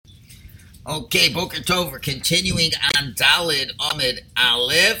Okay, Boker Tov, we're continuing on Dalid Amid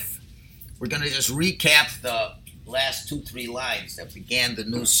Aleph. We're going to just recap the last 2-3 lines that began the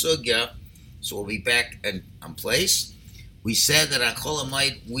new sugya. So we'll be back on place. We said that at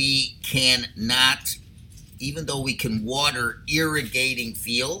Cholamite we cannot, even though we can water irrigating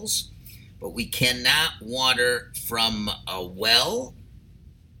fields, but we cannot water from a well,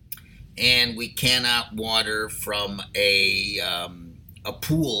 and we cannot water from a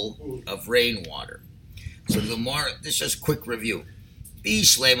pool of rainwater. So the more, this is just a quick review.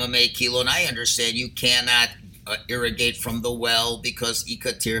 Bishlema me kilo, and I understand you cannot irrigate from the well because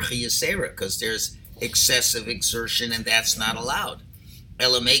ikatirchi yasera, because there's excessive exertion and that's not allowed.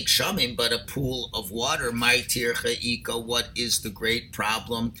 Elamake shamim, but a pool of water, my tircha ika, what is the great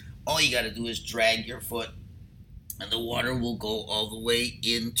problem? All you got to do is drag your foot and the water will go all the way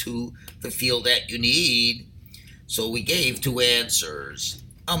into the field that you need. So we gave 2 answers.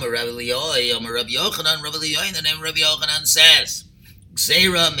 Amar Rabbi Eliyoi, Amar Rabbi Yochanan, Rabbi Eliyoi, and the name Rabbi Yochanan says,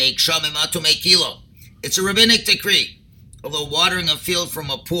 Gzeira make shamim atu make kilo. It's a rabbinic decree. Although watering a field from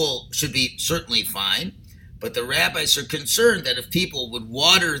a pool should be certainly fine, but the rabbis are concerned that if people would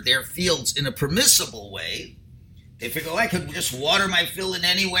water their fields in a permissible way, they figure, I could just water my field in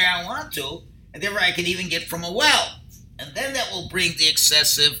any way I want to, and therefore I could even get from a well. And then that will bring the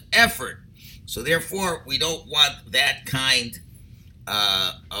excessive effort. So therefore, we don't want that kind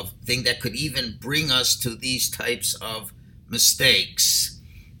of thing that could even bring us to these types of mistakes.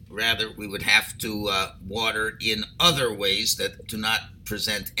 Rather, we would have to water in other ways that do not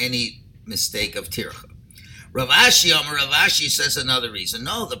present any mistake of tircha. Rav Ashi says another reason.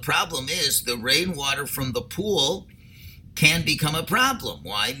 No, the problem is the rainwater from the pool can become a problem.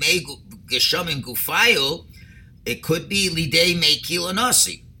 Why? Me geshamim gufayu, it could be lidei me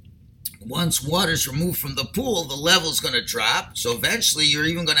kilanasi. Once water is removed from the pool, the level is going to drop. So eventually, you're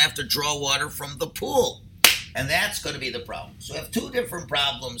even going to have to draw water from the pool. And that's going to be the problem. So we have 2 different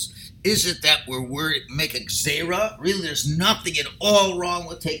problems. Is it that we're worried, make a gzera? Really, there's nothing at all wrong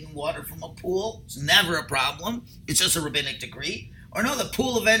with taking water from a pool. It's never a problem. It's just a rabbinic decree. Or no, the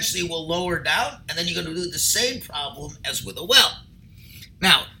pool eventually will lower down, and then you're going to do the same problem as with a well.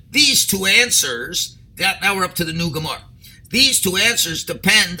 Now, these 2 answers, now we're up to the new Gemara. These 2 answers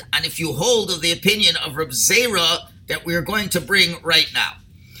depend on if you hold of the opinion of Reb Zera that we are going to bring right now.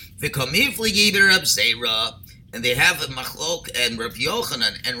 V'kamif l'giber Reb Zera, and they have a Machlok and Rav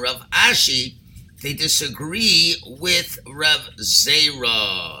Yochanan and Rav Ashi, they disagree with Rav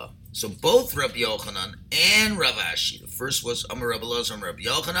Zera. So both Rav Yochanan and Rav Ashi, the first was Amar Rav Elazar and Rav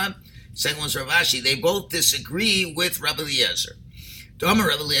Yochanan, second was Rav Ashi, they both disagree with Rav Eliezer. Amar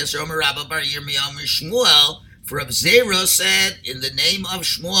Rav Eliezer, Amar Rabba bar Yirmiyah, Amar Shmuel, for Rav Zera said, in the name of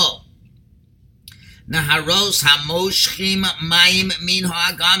Shmuel, Naharos hamoshchim mayim min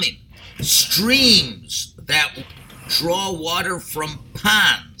ha'agamim, streams that draw water from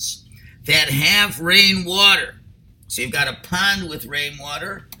ponds that have rainwater. So you've got a pond with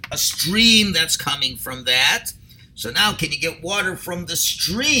rainwater, a stream that's coming from that. So now can you get water from the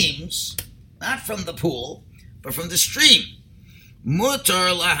streams, not from the pool, but from the stream?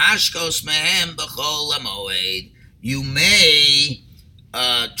 Mutar lahashkos mehem b'chol hamoed. You may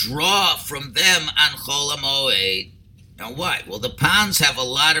draw from them on chol hamoed. Now why? Well, the ponds have a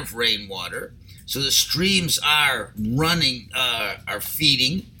lot of rainwater, so the streams are running, are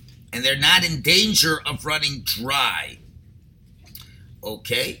feeding, and they're not in danger of running dry.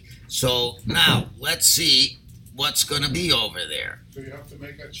 Okay, so now let's see what's going to be over there. So you have to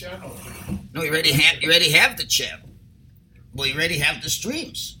make a channel. No, you already have the channel. Well, you already have the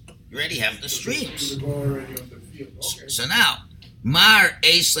streams. You already have the streams. Go already on the field. Okay. So now, Mar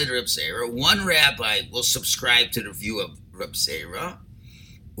Eisler Reb Zera, one rabbi will subscribe to the view of Reb Zera,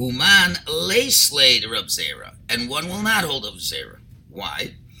 Uman Leislade Reb Zera, and one will not hold of Zera.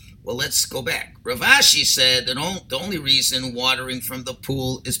 Why? Well, let's go back. Rav Ashi said that the only reason watering from the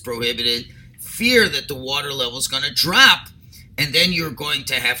pool is prohibited, fear that the water level is going to drop, and then you're going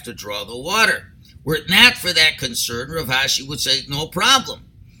to have to draw the water. Were it not for that concern, Rav Ashi would say, no problem.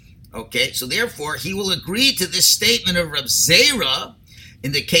 Okay, so therefore, he will agree to this statement of Reb Zera.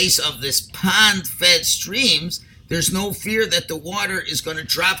 In the case of this pond-fed streams, there's no fear that the water is going to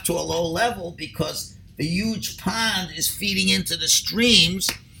drop to a low level because the huge pond is feeding into the streams,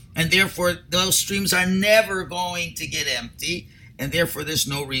 and therefore those streams are never going to get empty, and therefore there's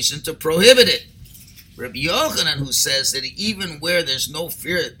no reason to prohibit it. Rabbi Yochanan, who says that even where there's no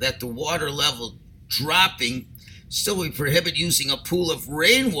fear that the water level dropping, still we prohibit using a pool of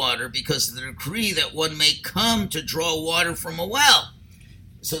rainwater because of the decree that one may come to draw water from a well.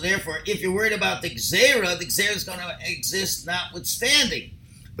 So therefore, if you're worried about the gzera is going to exist notwithstanding.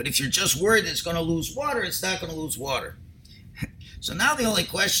 But if you're just worried it's going to lose water, it's not going to lose water. So now the only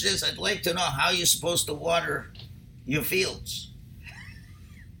question is, I'd like to know how you're supposed to water your fields.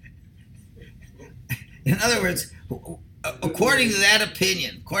 In other words, according to that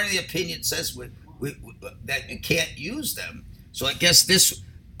opinion, according to the opinion says that you can't use them. So I guess this,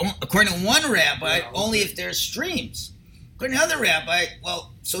 according to one rabbi, only if there's streams. According to another rabbi,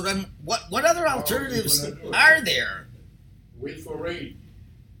 well, so then what other alternatives are there? Wait for rain.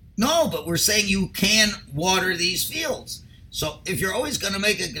 No, but we're saying you can water these fields. So if you're always going to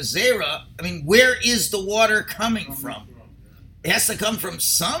make a gezerah, I mean, where is the water coming from? It has to come from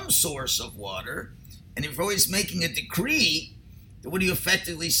some source of water. And if you're always making a decree, what are you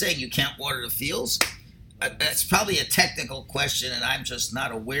effectively saying? You can't water the fields? That's probably a technical question, and I'm just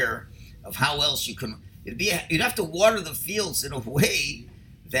not aware of how else you can. You'd have to water the fields in a way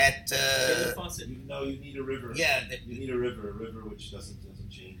that. No, you need a river. Yeah, you need a river which doesn't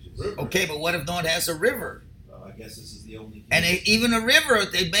change. Okay, but what if no one has a river? Well, I guess this is the only case. And even a river,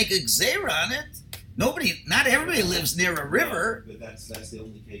 they'd make a gezerah on it. Not everybody lives near a river. But that's the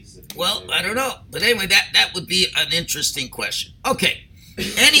only case. Well, I don't know. But anyway, that would be an interesting question. Okay.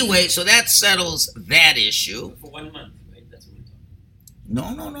 Anyway, so that settles that issue. For 1 month, right? That's what we're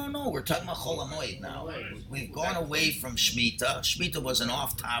talking about. No. We're talking about Chol HaMoed now. We've gone away from Shemitah. Shemitah was an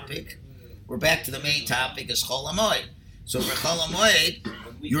off topic. We're back to the main topic is Chol HaMoed. So for Chol HaMoed,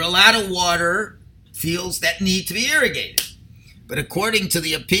 you're allowed to water fields that need to be irrigated. But according to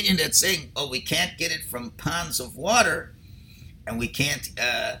the opinion that's saying, we can't get it from ponds of water, and we can't,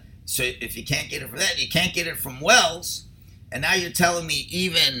 so if you can't get it from that, you can't get it from wells, and now you're telling me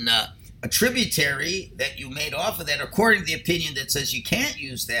even a tributary that you made off of that, according to the opinion that says you can't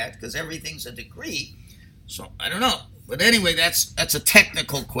use that because everything's a decree. So I don't know. But anyway, that's a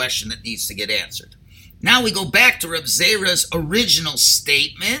technical question that needs to get answered. Now we go back to Reb Zera's original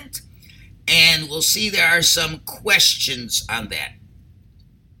statement, and we'll see there are some questions on that.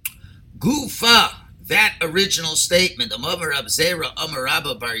 Gufa, that original statement, Amar Reb Zera, Amar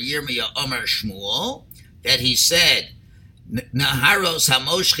Rabba Bar Yirmiyah, Amar Shmuel, that he said, Naharos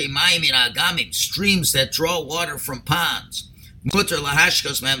hamoshchi mayim min agamim, streams that draw water from ponds. Mutter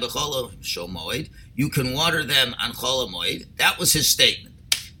lahashkos man b'chol HaMoed, you can water them on Chol HaMoed. That was his statement.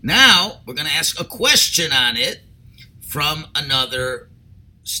 Now, we're going to ask a question on it from another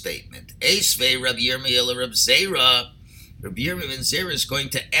statement. Esvei Rabbi Yirmiyah Reb Zera. Rabbi Yirmiyah ben Zera is going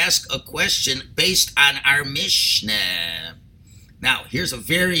to ask a question based on our Mishnah. Now, here's a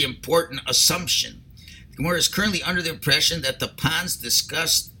very important assumption. The Gemara is currently under the impression that the ponds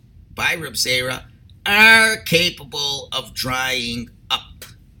discussed by Reb Zera are capable of drying up.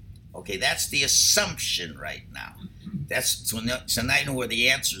 Okay, that's the assumption right now. So now you know where the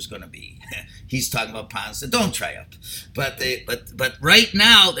answer is going to be. He's talking about ponds that don't dry up. But right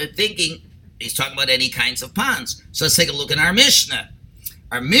now they're thinking he's talking about any kinds of ponds. So let's take a look at our Mishnah.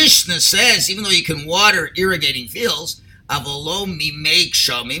 Our Mishnah says, even though you can water irrigating fields, avolo mimei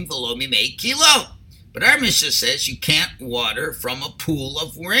kshamim velo mimei kilo. But our Mishnah says you can't water from a pool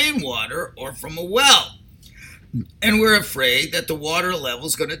of rainwater or from a well. And we're afraid that the water level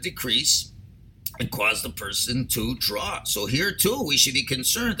is going to decrease and cause the person to draw. So here too, we should be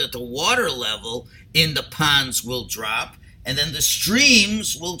concerned that the water level in the ponds will drop and then the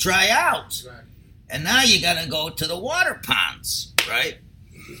streams will dry out. Right. And now you got to go to the water ponds, right?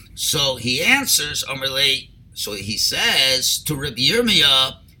 So he answers, so he says to Rabbi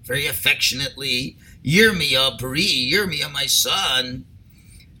Yirmiyah, very affectionately, Yirmiyah, Bri, Yirmiyah, my son.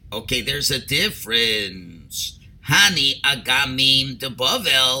 Okay, there's a difference. Hani agamim de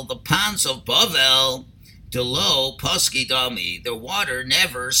Bavel, the ponds of Bavel, de lo paski dami, the water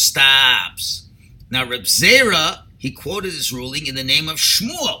never stops. Now Reb Zera, he quoted his ruling in the name of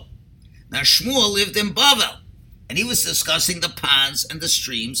Shmuel. Now Shmuel lived in Bavel, and he was discussing the ponds and the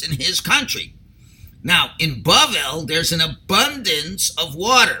streams in his country. Now in Bavel, there's an abundance of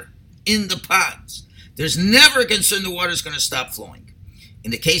water in the ponds. There's never a concern the water's going to stop flowing. In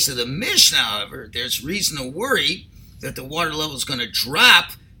the case of the Mishnah, however, there's reason to worry that the water level is going to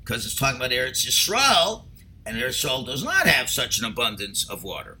drop because it's talking about Eretz Yisrael, and Eretz Yisrael does not have such an abundance of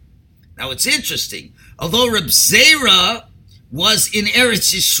water. Now, it's interesting. Although Reb Zera was in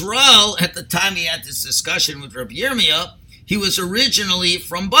Eretz Yisrael at the time he had this discussion with Rabbi Yirmiyah, he was originally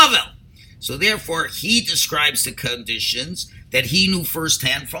from Bavel. So therefore, he describes the conditions that he knew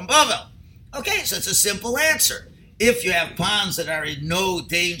firsthand from Bavel. Okay, so it's a simple answer. If you have ponds that are in no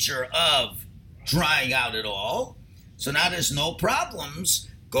danger of drying out at all, so now there's no problems,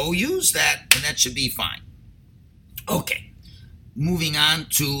 go use that, and that should be fine. Okay. moving on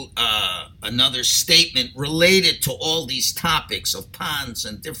to another statement related to all these topics of ponds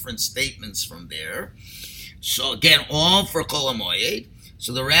and different statements from there. So again, all for Kol HaMoed.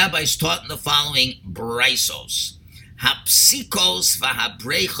 So the rabbis taught in the following braisos: hapsikos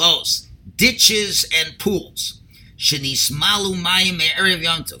v'habrechos, ditches and pools, shenismalu mayim me'erev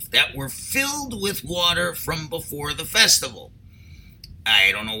Yom Tov, that were filled with water from before the festival.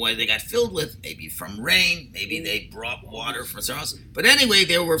 I don't know why they got filled with, maybe from rain, maybe they brought water from somewhere else. But anyway,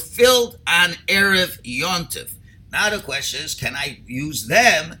 they were filled on Erev Yom Tov. Now the question is, can I use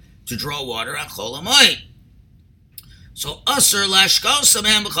them to draw water on Chol HaMoed? So, Asur lashkos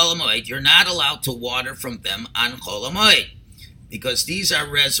samem b'Chol HaMoed, you're not allowed to water from them on Chol HaMoed, because these are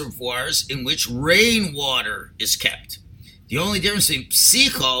reservoirs in which rainwater is kept. The only difference between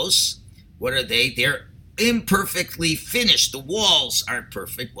psichos, what are they? They're imperfectly finished. The walls aren't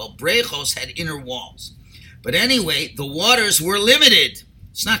perfect. Well, brechos had inner walls. But anyway, the waters were limited.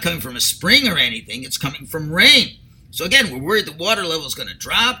 It's not coming from a spring or anything. It's coming from rain. So again, we're worried the water level is going to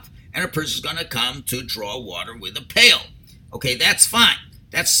drop and a person's going to come to draw water with a pail. Okay, that's fine.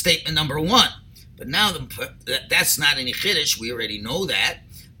 That's statement number one. But now that's not any chiddush. We already know that.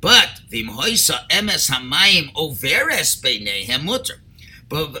 But v'imhoisa emes hamayim overes beinehem mutter.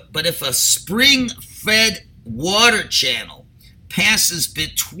 But if a spring-fed water channel passes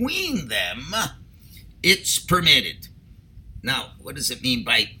between them, it's permitted. Now, what does it mean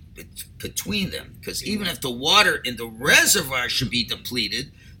by between them? Because even if the water in the reservoir should be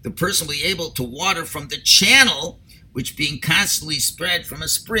depleted, the person will be able to water from the channel, which being constantly spread from a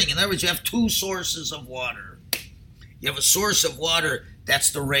spring. In other words, you have two sources of water. You have a source of water, that's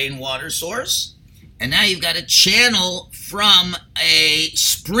the rainwater source. And now you've got a channel from a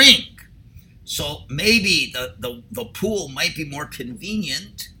spring. So maybe the pool might be more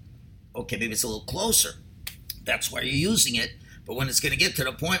convenient. Okay, maybe it's a little closer. That's why you're using it. But when it's going to get to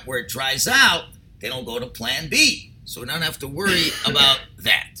the point where it dries out, they don't go to plan B. So we don't have to worry about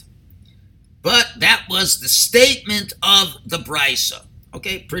that. But that was the statement of the Brisa.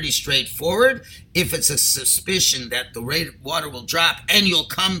 Okay, pretty straightforward. If it's a suspicion that the water will drop and you'll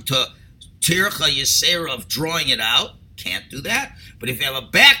come to Tircha Yisera of drawing it out, can't do that. But if you have a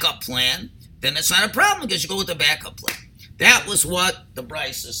backup plan, then it's not a problem because you go with the backup plan. That was what the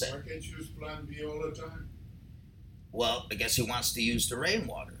Brisa said. Why can't you use plan B all the time? Well, I guess he wants to use the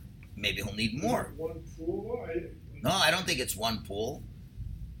rainwater. Maybe he'll need more. One pool? No, I don't think it's one pool.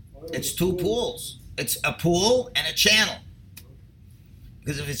 It's two pools. It's a pool and a channel.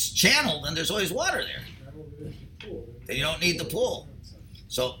 Because if it's channel, then there's always water there. Then you don't need the pool.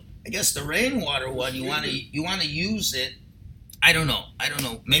 So I guess the rainwater one, you want to use it. I don't know.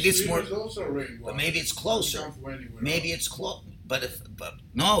 Maybe it's more. Also rainwater. But maybe it's closer. Maybe it's close. But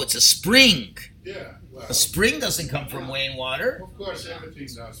no, it's a spring. Yeah. Well, a spring doesn't come from rainwater. Of course, everything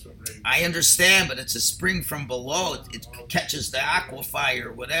does from rainwater. I understand, but it's a spring from below. It catches the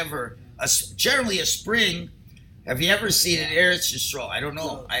aquifer, whatever. Generally, a spring. Have you ever seen an Eretz Yisrael? I don't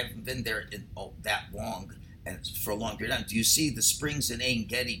know. I haven't been there in that long and for a long period of time. Do you see the springs in Ein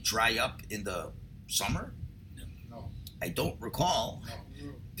Gedi dry up in the summer? No. I don't recall.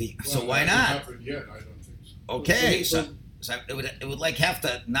 No. So why not? Happened yet. I don't think so. Okay, so it would like have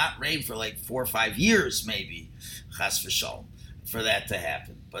to not rain for like 4 or 5 years maybe, chas v'shalom, for that to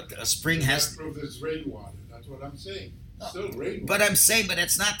happen. But a spring has to prove it's rainwater. That's what I'm saying. Still rainwater. But I'm saying, but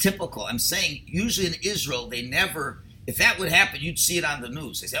it's not typical. I'm saying usually in Israel they never. If that would happen, you'd see it on the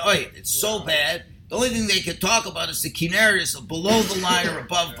news. They say, "Oh, it's so bad." The only thing they could talk about is the Kinneret is below the line or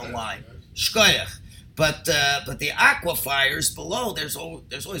above the line, shkoyach. But the aquifers below, there's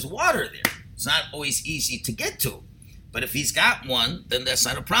always water there. It's not always easy to get to. But if he's got one, then that's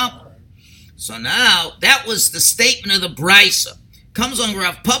not a problem. So now that was the statement of the Brisa. Comes on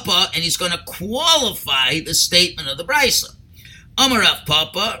Rav Papa and he's going to qualify the statement of the Brisa. Amar Rav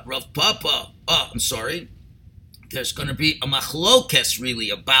Papa, there's going to be a machlokes really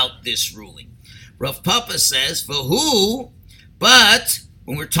about this ruling. Rav Papa says, for who? But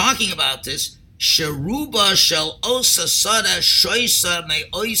when we're talking about this, sheruba shel osa sada shoisa me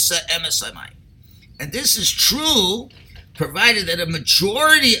oisa emesamai. And this is true, provided that a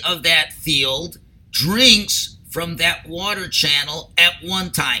majority of that field drinks from that water channel at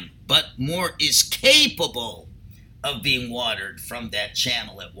one time, but more is capable of being watered from that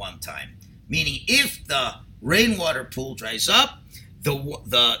channel at one time. Meaning if the rainwater pool dries up,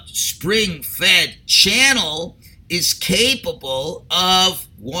 the spring-fed channel is capable of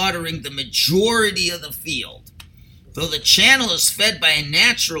watering the majority of the field. Though the channel is fed by a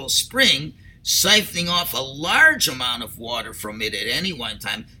natural spring, siphoning off a large amount of water from it at any one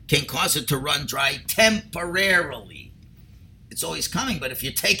time can cause it to run dry temporarily. it's always coming. But if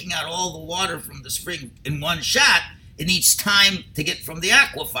you're taking out all the water from the spring in one shot, it needs time to get from the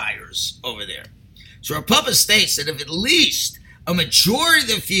aquifers over there. So Rav Papa states that if at least a majority of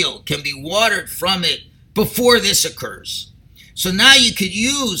the field can be watered from it before this occurs. So now you could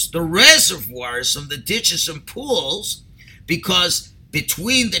use the reservoirs from the ditches and pools, because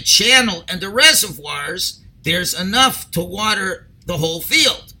between the channel and the reservoirs, there's enough to water the whole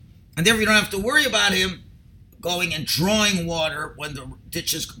field. And therefore you don't have to worry about him going and drawing water when the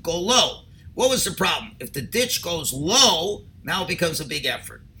ditches go low. What was the problem? If the ditch goes low, now it becomes a big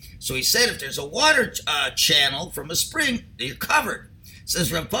effort. So he said if there's a water channel from a spring, you're covered.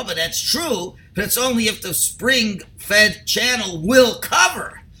 Says Rav Papa, that's true, but it's only if the spring-fed channel will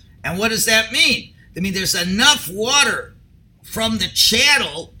cover. And what does that mean? I mean, there's enough water from the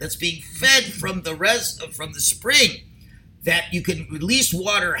channel that's being fed from the spring that you can at least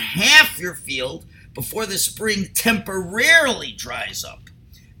water half your field before the spring temporarily dries up.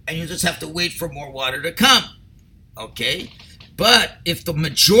 And you just have to wait for more water to come. Okay? But if the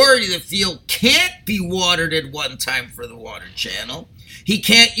majority of the field can't be watered at one time for the water channel, he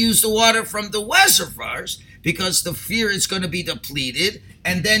can't use the water from the reservoirs because the fear is going to be depleted,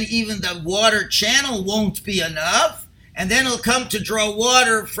 and then even the water channel won't be enough, and then he'll come to draw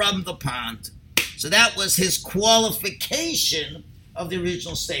water from the pond. So that was his qualification of the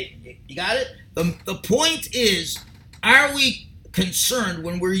original statement. You got it? The point is, are we concerned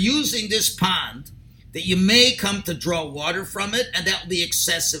when we're using this pond that you may come to draw water from it, and that will be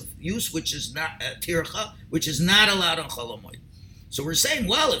excessive use, which is not tircha, which is not allowed on Chol Hamoed. So we're saying,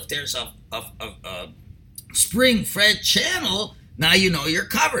 well, if there's a spring-fed channel, now you know you're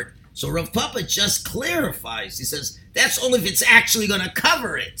covered. So Rav Papa just clarifies. He says, that's only if it's actually going to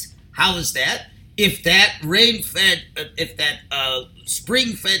cover it. How is that? If that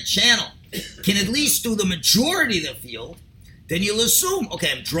spring-fed channel can at least do the majority of the field, then you'll assume,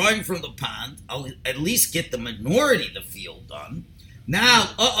 okay, I'm drawing from the pond, I'll at least get the minority of the field done.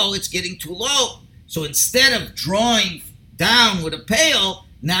 Now, it's getting too low. So instead of drawing down with a pail,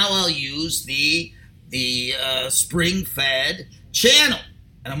 now I'll use the spring-fed channel.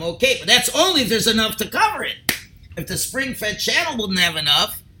 And I'm okay, but that's only if there's enough to cover it. If the spring-fed channel wouldn't have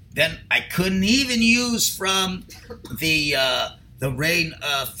enough, then I couldn't even use from the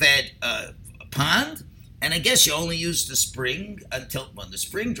rain-fed pond. And I guess you only use the spring until when the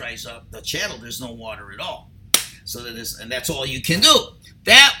spring dries up, the channel, there's no water at all. So and that's all you can do.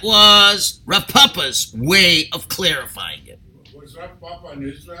 That was Rav Papa's way of clarifying it. Was Rav Papa in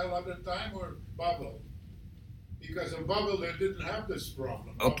Israel at the time or Babel? Because in Babel they didn't have this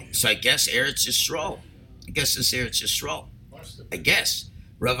problem. Okay, so I guess Eretz Yisrael. I guess it's Eretz Yisrael. I Been. guess.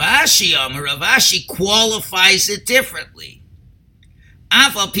 Rav Ashi qualifies it differently.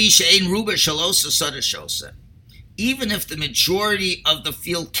 Even if the majority of the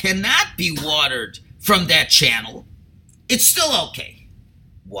field cannot be watered from that channel, it's still okay.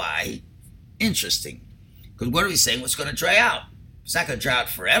 Why? Interesting. Because what are we saying? What's going to dry out? It's not going to dry out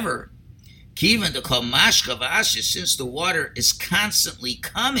forever. Since the water is constantly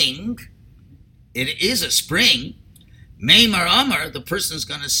coming, it is a spring. Meimar Amar, the person is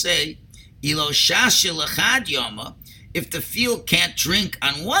going to say, Ilo shashil echad yoma, if the field can't drink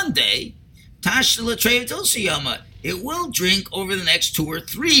on one day, tashil atrev yoma, it will drink over the next 2 or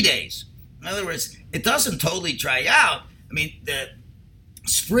 3 days. In other words, it doesn't totally dry out. I mean, the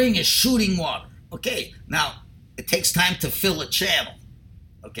spring is shooting water. Okay, now it takes time to fill a channel.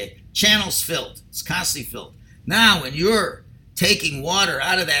 Okay, channel's filled. It's constantly filled. Now, when you're taking water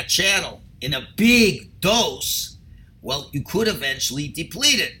out of that channel in a big dose, well, you could eventually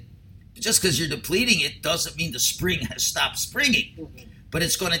deplete it. Just because you're depleting it doesn't mean the spring has stopped springing. But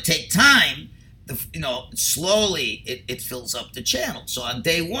it's going to take time. Slowly it fills up the channel. So on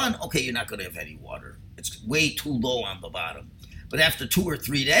day one, okay, you're not going to have any water. It's way too low on the bottom. But after 2 or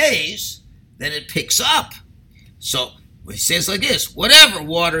 3 days, then it picks up. So he says like this, whatever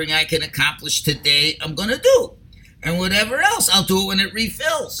watering I can accomplish today, I'm going to do. And whatever else, I'll do it when it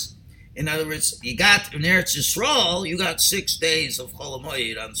refills. In other words, you got in Eretz Yisrael, you got 6 days of Chol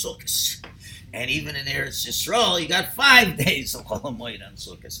Hamoed on Sukkot. And even in Eretz Yisrael, you got 5 days of Chol Hamoed on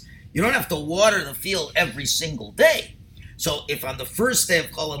Sukkot. You don't have to water the field every single day. So if on the first day of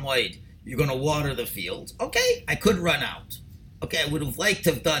Chol Hamoed, you're going to water the field, okay, I could run out. Okay, I would have liked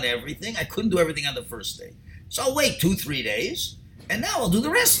to have done everything. I couldn't do everything on the first day. So I'll wait 2-3 days, and now I'll do the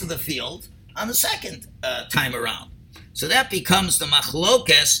rest of the field on the second time around. So that becomes the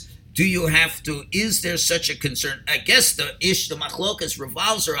machlokes. Do you have to, is there such a concern? I guess the machlokes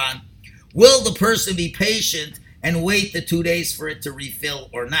revolves around, will the person be patient and wait the 2 days for it to refill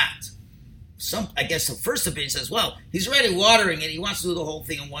or not? I guess the first opinion says, well, he's already watering it. He wants to do the whole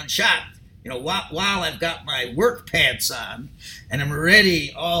thing in one shot. While I've got my work pants on and I'm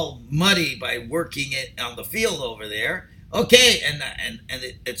already all muddy by working it on the field over there. Okay, and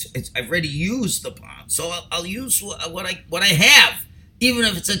it's I've already used the pond, so I'll use what I have, even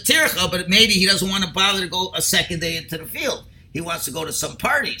if it's a tircha. But maybe he doesn't want to bother to go a second day into the field. He wants to go to some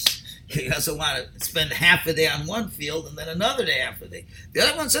parties. He doesn't want to spend half a day on one field and then another day half a day. The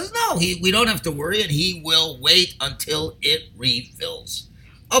other one says, no, we don't have to worry, and he will wait until it refills.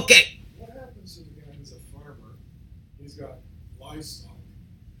 Okay. What happens to the guy who's a farmer? He's got livestock.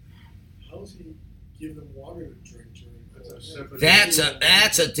 How does he give them water to drink during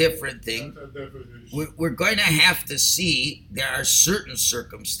That's a different thing. That's a different issue. We're going to have to see. There are certain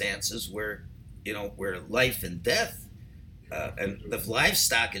circumstances where life and death. And the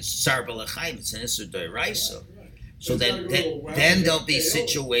livestock is Tsar B'Lechaim, it's an Isur D'Oraisa. So then there'll be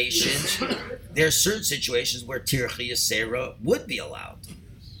situations, there are certain situations where Tircha Yisera would be allowed.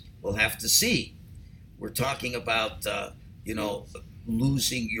 We'll have to see. We're talking about,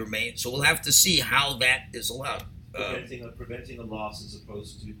 losing your main, so we'll have to see how that is allowed. Preventing a loss as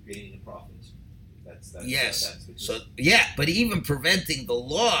opposed to gaining a profit. That's But even preventing the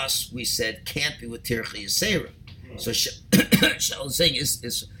loss, we said, can't be with Tircha Yisera. So Shel is saying,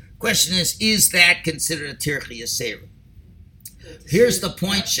 question is that considered a tircha yasera? Here's the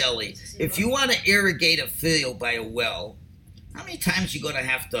point, Shelley. If you want to irrigate a field by a well, how many times are you going to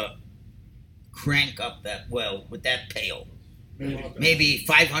have to crank up that well with that pail? Maybe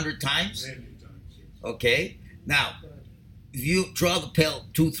 500 times? Many times, yes. Okay. Now, if you draw the pail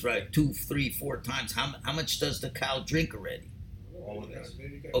 2, 3, 4 times, how much does the cow drink already? All of it.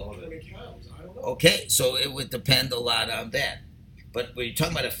 Maybe you got Okay. 20 cows. I don't know. Okay, so it would depend a lot on that. But when you're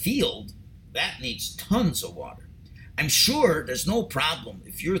talking about a field, that needs tons of water. I'm sure there's no problem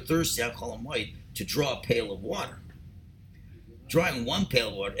if you're thirsty on Chol Hamoed to draw a pail of water. Drawing one pail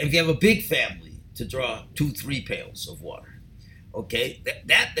of water, and if you have a big family, to draw 2, 3 pails of water. Okay,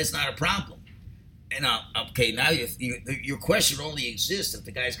 that is not a problem. And now your question only exists if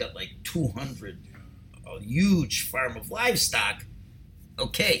the guy's got like 200, a huge farm of livestock.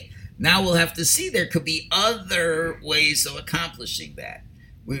 Okay, now we'll have to see. There could be other ways of accomplishing that.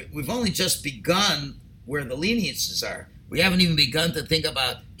 We've only just begun where the leniencies are. We haven't even begun to think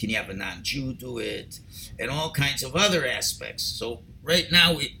about, can you have a non-Jew do it, and all kinds of other aspects. So right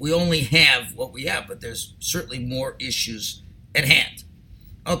now we only have what we have, but there's certainly more issues at hand.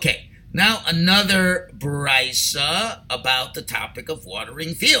 Okay, now another brisa about the topic of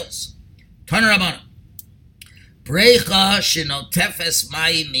watering fields. Tana Rabbana. Brecha shenotefes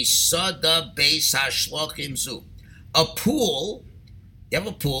mayim misoda beis hashlochim zu. A pool, you have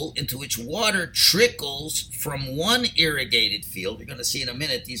a pool into which water trickles from one irrigated field. You're going to see in a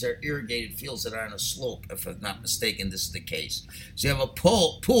minute, these are irrigated fields that are on a slope. If I'm not mistaken, this is the case. So you have a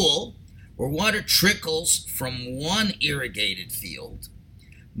pool where water trickles from one irrigated field.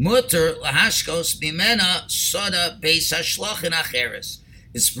 Mutter lahashkos mimena soda beis hashlochin acheres.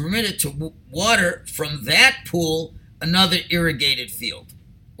 It's permitted to water from that pool another irrigated field.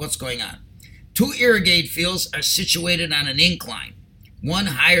 What's going on? 2 irrigated fields are situated on an incline, one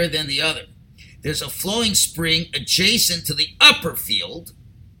higher than the other. There's a flowing spring adjacent to the upper field.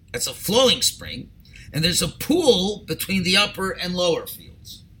 That's a flowing spring. And there's a pool between the upper and lower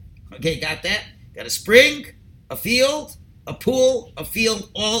fields. Okay, got that? Got a spring, a field, a pool, a field,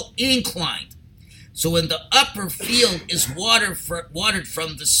 all inclined. So when the upper field is watered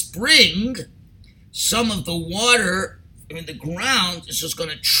from the spring, some of the water in the ground is just going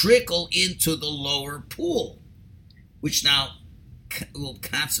to trickle into the lower pool, which now will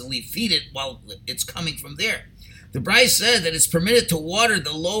constantly feed it while it's coming from there. The Bryce said that it's permitted to water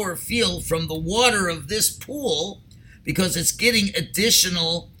the lower field from the water of this pool because it's getting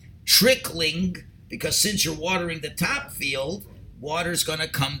additional trickling, because since you're watering the top field, water's going to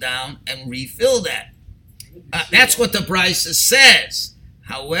come down and refill that. That's what the Brisa says.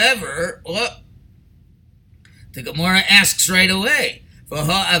 However, the Gemara asks right away, for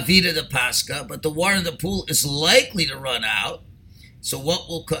ha'avida de pascha, but the water in the pool is likely to run out. So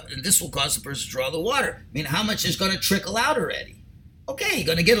and this will cause the person to draw the water. I mean, how much is going to trickle out already? Okay, you're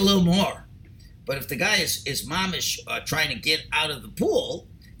going to get a little more. But if the guy is mamish trying to get out of the pool,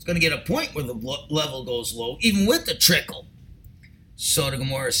 it's going to get a point where the level goes low, even with the trickle. So the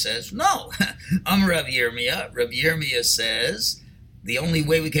Gemara says, no. Rav Yirmiyah. Rav Yirmiyah says, the only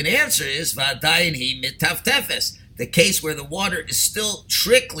way we can answer is v'adayin hi mitaftefes, the case where the water is still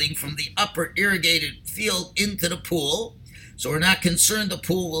trickling from the upper irrigated field into the pool. So we're not concerned the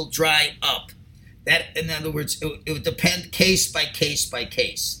pool will dry up. That, in other words, it would depend case by case by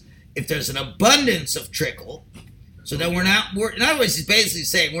case. if there's an abundance of trickle, so that we're not, in other words, he's basically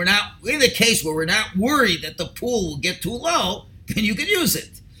saying we're not, in the case where we're not worried that the pool will get too low, then you can use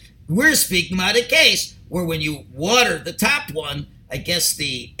it. We're speaking about a case where when you water the top one, I guess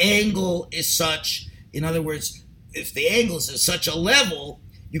the angle is such, in other words, if the angle is at such a level,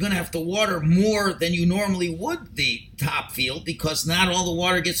 you're going to have to water more than you normally would the top field because not all the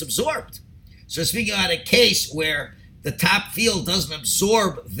water gets absorbed. So speaking about a case where the top field doesn't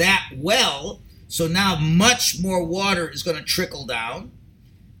absorb that well, so now much more water is going to trickle down,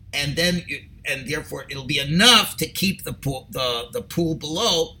 and therefore it'll be enough to keep the pool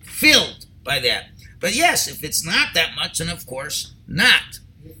below filled by that. But yes, if it's not that much, then of course not.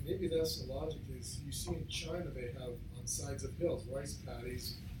 Maybe that's the logic. Is you see in China they have on sides of hills rice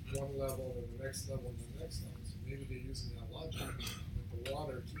paddies, one level and the next level and the next level. So maybe they're using that logic. That the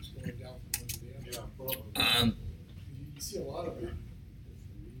water keeps going down from one to the other. Yeah, probably. You see a lot of it.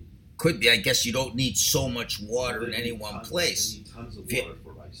 Could be. I guess you don't need so much water in any one place. You need tons of If you- water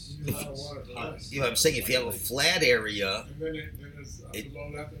for rice. You need a lot of water for Tons. rice. You know, I'm saying if you have a flat area, And then there's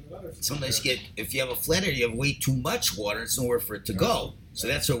below that another. sometimes if you have a flat area, you have way too much water. It's nowhere for it to go. So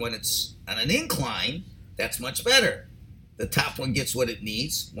that's where when it's on an incline, that's much better. The top one gets what it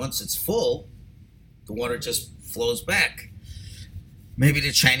needs. Once it's full, the water just flows back. Maybe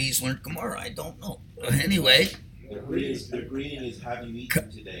the Chinese learned Gemara. I don't know. Anyway, The greeting is "Have you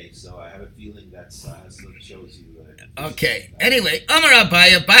eaten today?" So I have a feeling that shows you. okay. Anyway, Amar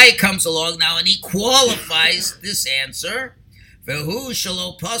Abai comes along now and he qualifies this answer. Vehu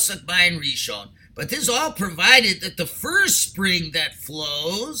shalo pasuk bayin rishon. But this is all provided that the first spring that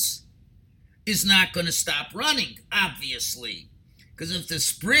flows is not going to stop running, obviously. Because if the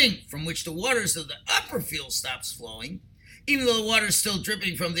spring from which the waters of the upper field stops flowing, even though the water is still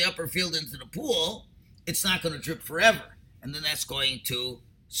dripping from the upper field into the pool, it's not going to drip forever. And then that's going to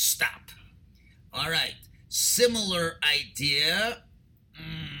stop. All right. Similar idea.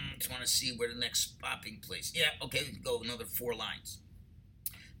 Just want to see where the next stopping place. Yeah, okay, we can go another 4 lines.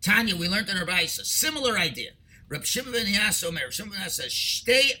 Tanya, we learned in our Baisa. Similar idea. Reb Shimon ben Yas Omer. Reb Shimon ben Yas says,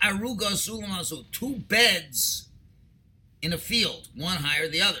 Shtei arugos ulamazu. 2 beds in a field, one higher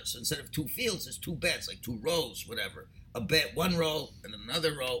than the other. So instead of 2 fields, there's 2 beds, like 2 rows, whatever. A bed, 1 row and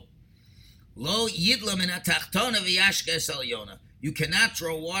another row. Lo yidla min hatachtona v'yashka es elyona. You cannot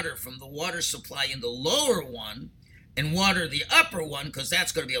draw water from the water supply in the lower one and water the upper one, because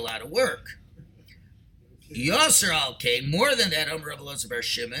that's going to be a lot of work. Yoser al kain, more than that, Amar Rabbi Elazar bar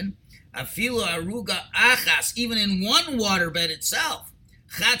Shimon, afilu aruga achas, even in one waterbed itself,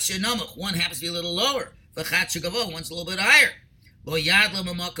 chatcha namuch, one happens to be a little lower, v'chatcha gavo, one's a little bit higher. Lo yad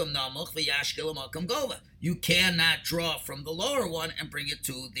l'mamakam namuch v'yashke l'makam gova. You cannot draw from the lower one and bring it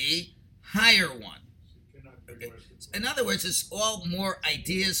to the higher one. Okay. In other words, it's all more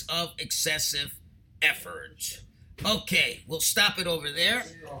ideas of excessive effort. Okay, we'll stop it over there.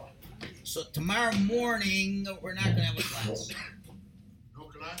 So tomorrow morning, we're not going to have a class. No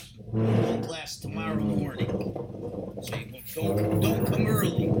class? No class tomorrow morning. So you don't come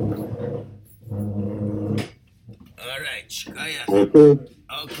early. All right, Shkaya.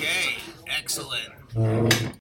 Okay, excellent.